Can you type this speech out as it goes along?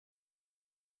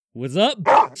What's up,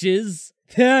 bitches?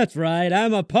 That's right,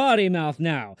 I'm a potty mouth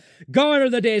now. Gone are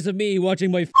the days of me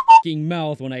watching my f***ing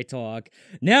mouth when I talk.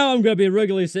 Now I'm gonna be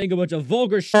regularly saying a bunch of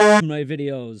vulgar shit in my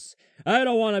videos. I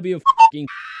don't wanna be a f***ing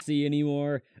pussy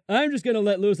anymore. I'm just gonna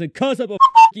let loose and cuss up a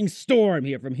f***ing storm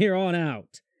here from here on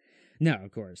out. Now,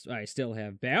 of course, I still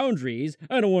have boundaries.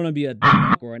 I don't want to be a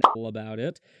dick or an asshole about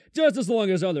it. Just as long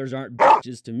as others aren't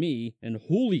bitches to me. And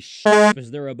holy shit,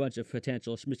 is there a bunch of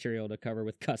potential material to cover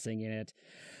with cussing in it.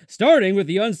 Starting with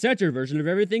the uncensored version of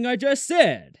everything I just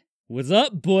said. What's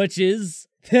up, butches?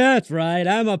 That's right,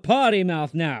 I'm a potty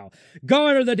mouth now.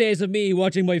 Gone are the days of me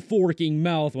watching my forking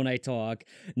mouth when I talk.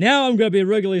 Now I'm gonna be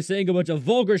regularly saying a bunch of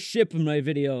vulgar shit in my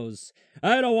videos.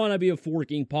 I don't want to be a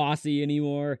forking posse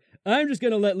anymore. I'm just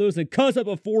gonna let loose and cuss up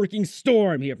a forking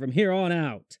storm here from here on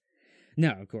out.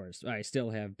 Now, of course, I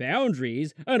still have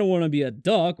boundaries. I don't want to be a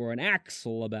duck or an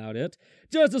axle about it.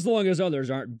 Just as long as others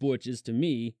aren't butches to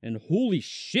me. And holy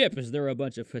shit, is there a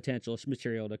bunch of potential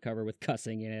material to cover with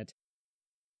cussing in it.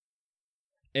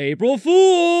 April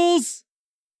Fools!